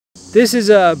This is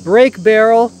a break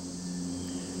barrel,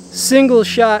 single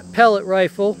shot pellet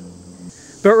rifle.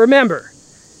 But remember,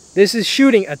 this is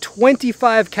shooting a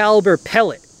 25 caliber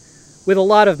pellet with a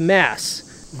lot of mass.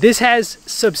 This has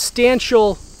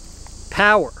substantial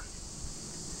power.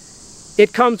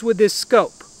 It comes with this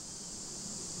scope.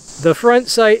 The front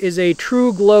sight is a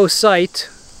true glow sight.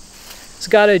 It's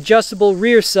got an adjustable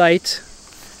rear sight,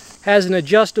 has an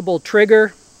adjustable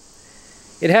trigger.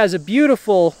 It has a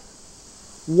beautiful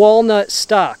walnut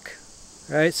stock,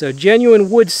 right? So genuine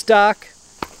wood stock,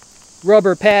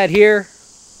 rubber pad here.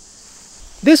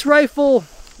 This rifle,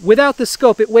 without the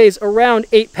scope, it weighs around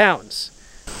 8 pounds.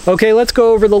 Okay, let's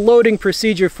go over the loading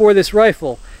procedure for this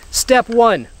rifle. Step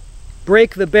 1,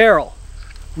 break the barrel.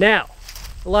 Now,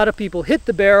 a lot of people hit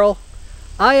the barrel.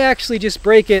 I actually just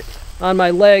break it on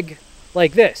my leg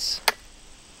like this.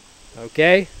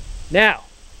 Okay, now,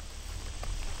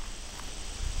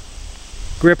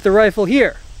 grip the rifle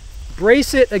here.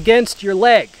 Brace it against your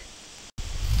leg.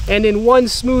 And in one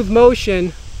smooth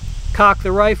motion, cock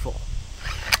the rifle.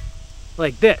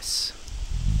 Like this.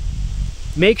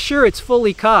 Make sure it's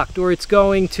fully cocked or it's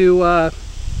going to,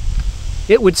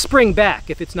 it would spring back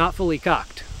if it's not fully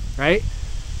cocked, right?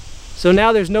 So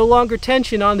now there's no longer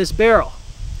tension on this barrel.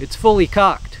 It's fully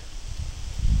cocked.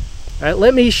 All right,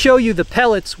 let me show you the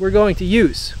pellets we're going to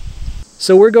use.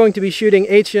 So we're going to be shooting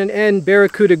H&N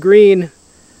Barracuda Green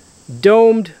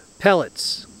domed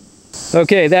pellets.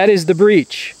 Okay, that is the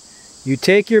breech. You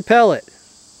take your pellet,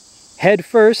 head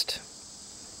first,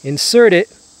 insert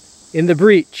it in the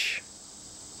breech.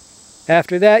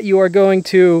 After that, you are going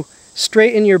to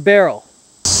straighten your barrel.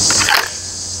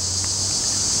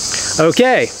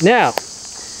 Okay, now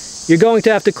you're going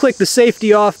to have to click the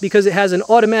safety off because it has an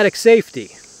automatic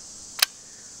safety.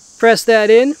 Press that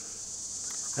in,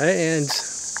 and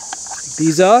take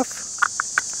these off.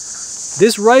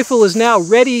 This rifle is now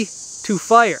ready to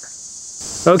fire.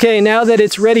 Okay, now that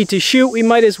it's ready to shoot, we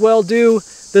might as well do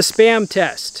the spam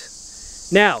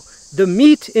test. Now, the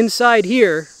meat inside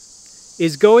here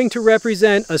is going to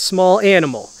represent a small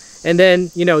animal. And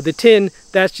then, you know, the tin,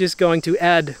 that's just going to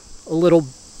add a little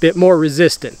bit more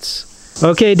resistance.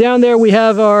 Okay, down there we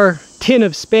have our tin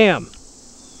of spam.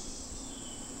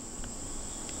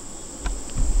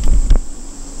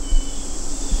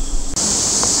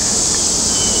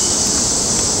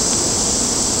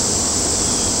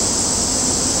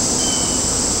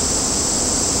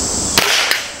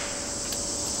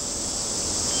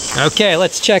 Okay,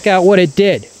 let's check out what it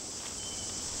did.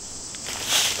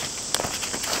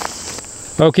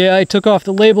 Okay, I took off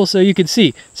the label so you could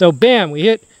see. So bam, we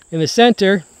hit in the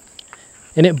center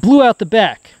and it blew out the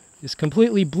back. Just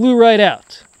completely blew right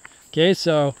out. Okay,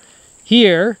 so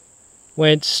here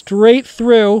went straight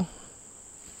through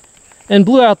and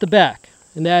blew out the back.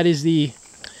 And that is the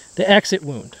exit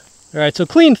wound. All right, so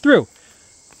clean through.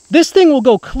 This thing will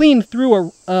go clean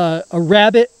through a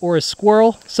rabbit or a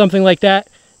squirrel, something like that.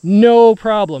 No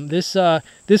problem. This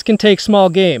can take small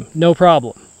game, no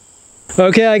problem.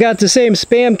 Okay, I got the same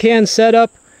spam can set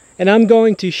up, and I'm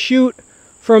going to shoot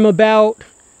from about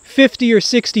 50 or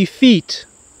 60 feet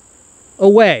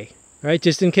away, right?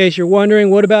 Just in case you're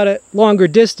wondering, what about a longer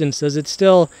distance? Does it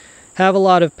still have a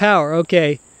lot of power?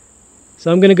 Okay,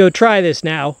 so I'm going to go try this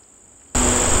now.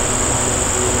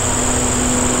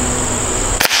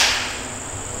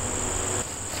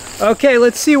 Okay,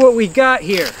 let's see what we got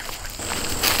here.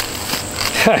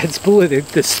 It's blue.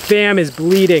 The spam is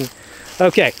bleeding.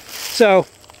 Okay, so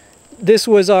this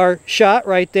was our shot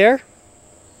right there.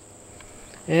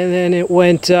 And then it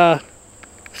went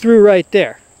through right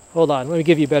there. Hold on, let me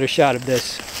give you a better shot of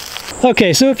this.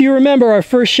 Okay, so if you remember, our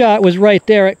first shot was right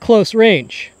there at close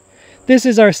range. This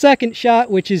is our second shot,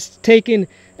 which is taken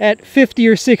at 50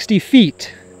 or 60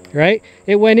 feet, right?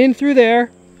 It went in through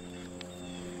there,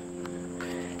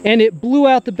 and it blew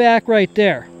out the back right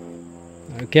there.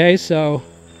 Okay, so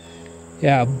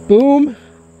yeah, boom,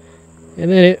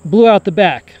 and then it blew out the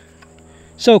back.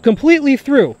 So completely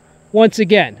through, once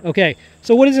again. Okay,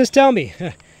 so what does this tell me?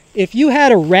 If you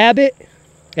had a rabbit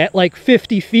at like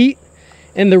 50 feet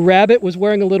and the rabbit was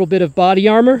wearing a little bit of body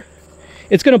armor,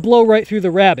 it's going to blow right through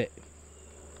the rabbit.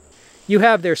 You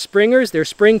have their springers, their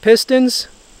spring pistons,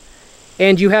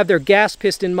 and you have their gas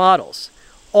piston models.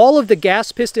 All of the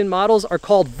gas piston models are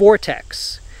called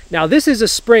Vortex. Now this is a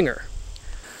Springer,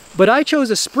 but I chose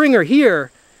a Springer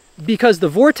here because the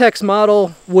Vortex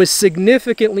model was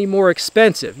significantly more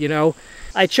expensive, you know.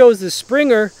 I chose the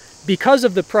Springer because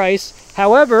of the price.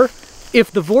 However, if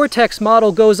the Vortex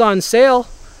model goes on sale,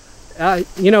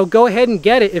 you know, go ahead and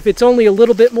get it. If it's only a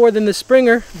little bit more than the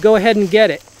Springer, go ahead and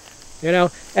get it. You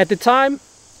know, at the time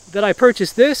that I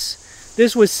purchased this,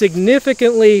 this was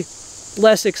significantly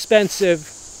less expensive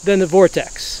than the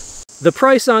Vortex. The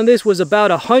price on this was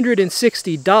about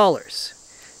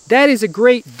 $160. That is a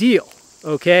great deal,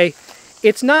 okay?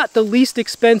 It's not the least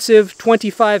expensive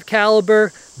 25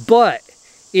 caliber, but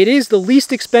it is the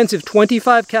least expensive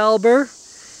 25 caliber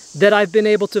that I've been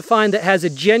able to find that has a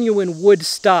genuine wood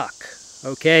stock,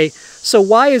 okay? So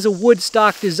why is a wood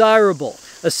stock desirable?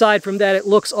 Aside from that, it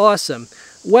looks awesome.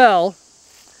 Well,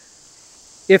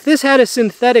 if this had a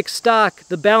synthetic stock,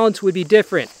 the balance would be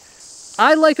different.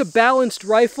 I like a balanced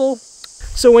rifle,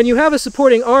 so when you have a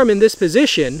supporting arm in this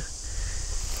position,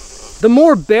 the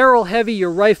more barrel heavy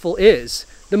your rifle is,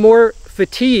 the more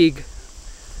fatigue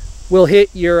will hit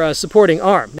your supporting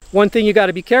arm. One thing you got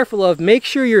to be careful of, make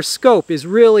sure your scope is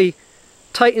really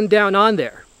tightened down on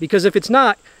there, because if it's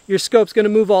not, your scope's going to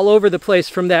move all over the place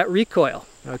from that recoil.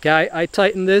 Okay, I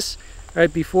tightened this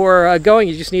right before going.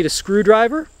 You just need a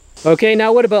screwdriver. Okay,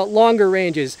 now what about longer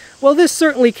ranges? Well, this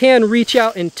certainly can reach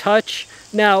out and touch.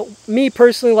 Now, me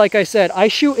personally, like I said, I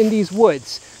shoot in these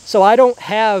woods, so I don't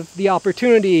have the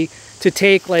opportunity to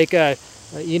take like a,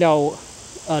 you know,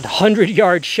 a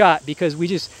 100-yard shot, because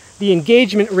the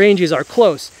engagement ranges are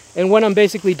close. And when I'm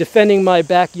basically defending my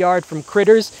backyard from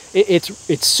critters,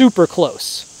 it's super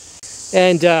close.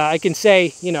 And I can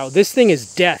say, you know, this thing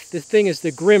is death. This thing is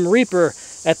the Grim Reaper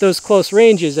at those close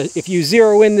ranges. If you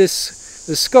zero in the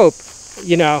scope,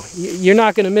 you know, you're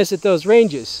not going to miss at those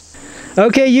ranges.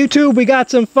 Okay, YouTube, we got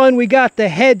some fun. We got the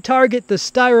head target, the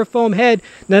styrofoam head.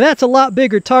 Now, that's a lot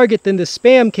bigger target than the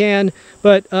Spam can,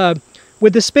 but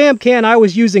with the Spam can, I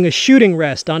was using a shooting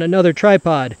rest on another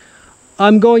tripod.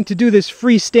 I'm going to do this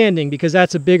freestanding because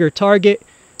that's a bigger target.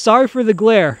 Sorry for the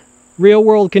glare. Real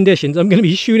world conditions. I'm going to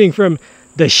be shooting from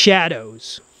the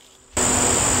shadows.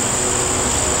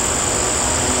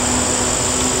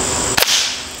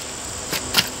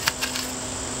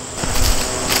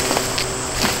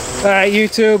 Alright,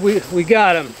 YouTube, we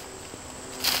got him.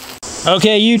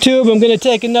 Okay, YouTube, I'm going to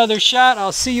take another shot.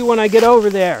 I'll see you when I get over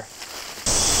there.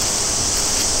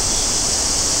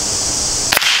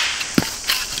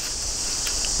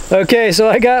 Okay, so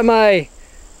I got my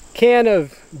can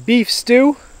of beef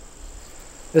stew.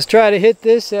 Let's try to hit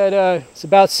this at, it's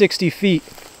about 60 feet.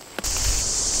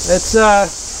 Let's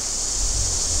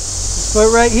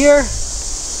put right here.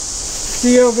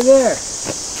 See you over there.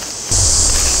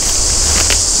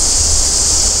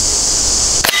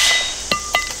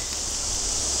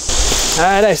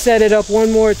 Alright, I set it up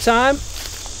one more time.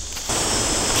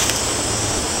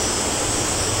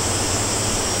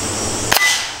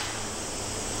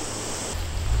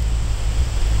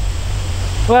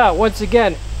 Wow, once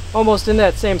again, almost in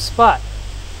that same spot.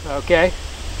 Okay.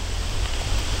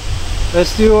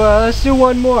 Let's do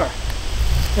one more.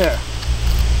 There.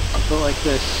 I'll put it like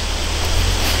this.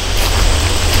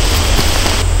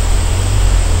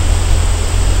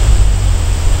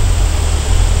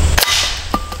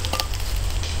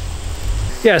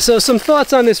 Yeah, so some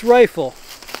thoughts on this rifle.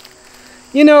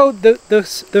 You know,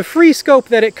 the free scope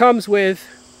that it comes with,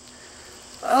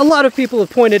 a lot of people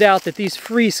have pointed out that these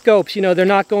free scopes, you know, they're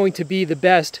not going to be the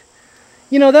best.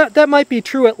 You know, that might be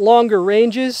true at longer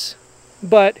ranges,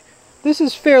 but this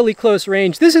is fairly close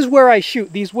range. This is where I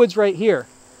shoot, these woods right here.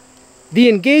 The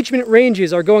engagement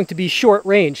ranges are going to be short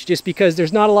range just because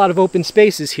there's not a lot of open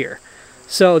spaces here.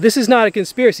 So this is not a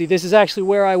conspiracy. This is actually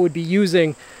where I would be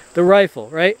using the rifle,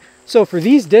 right? So for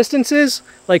these distances,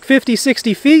 like 50,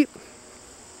 60 feet,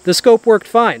 the scope worked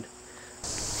fine.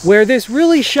 Where this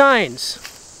really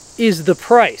shines is the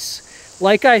price.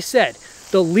 Like I said,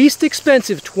 the least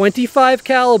expensive 25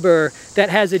 caliber that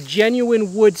has a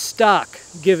genuine wood stock,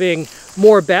 giving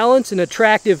more balance and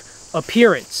attractive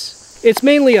appearance. It's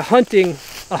mainly a hunting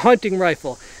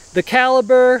rifle. The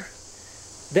caliber,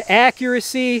 the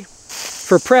accuracy,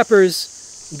 for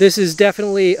preppers, this is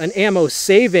definitely an ammo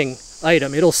saving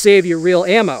item. It'll save you real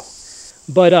ammo.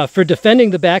 But for defending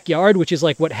the backyard, which is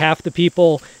like what half the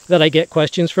people that I get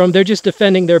questions from, they're just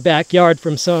defending their backyard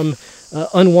from some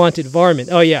unwanted varmint.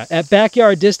 Oh yeah, at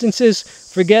backyard distances,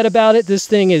 forget about it. This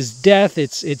thing is death.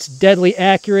 It's deadly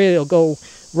accurate. It'll go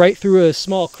right through a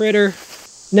small critter.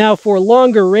 Now for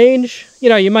longer range, you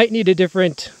know, you might need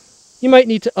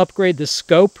to upgrade the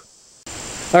scope.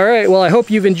 All right, well, I hope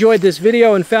you've enjoyed this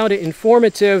video and found it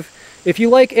informative. If you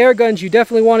like air guns, you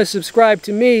definitely want to subscribe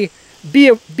to me.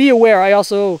 Be aware, I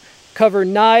also cover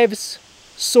knives,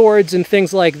 swords, and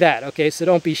things like that, okay? So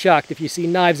don't be shocked if you see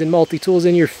knives and multi-tools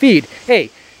in your feed.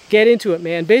 Hey, get into it,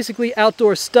 man. Basically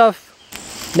outdoor stuff.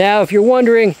 Now, if you're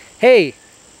wondering, hey,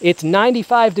 it's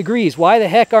 95 degrees. Why the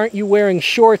heck aren't you wearing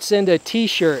shorts and a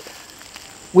t-shirt?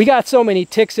 We got so many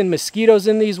ticks and mosquitoes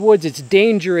in these woods, it's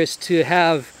dangerous to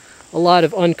have a lot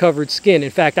of uncovered skin.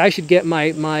 In fact, I should get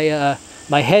my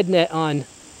head net on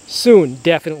soon,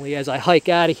 definitely, as I hike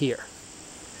out of here.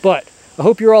 But I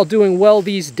hope you're all doing well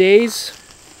these days.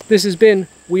 This has been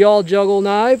We All Juggle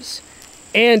Knives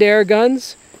and Air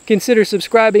Guns. Consider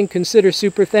subscribing, consider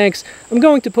super thanks. I'm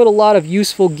going to put a lot of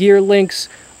useful gear links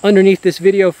underneath this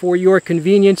video for your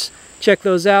convenience. Check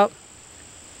those out.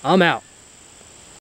 I'm out.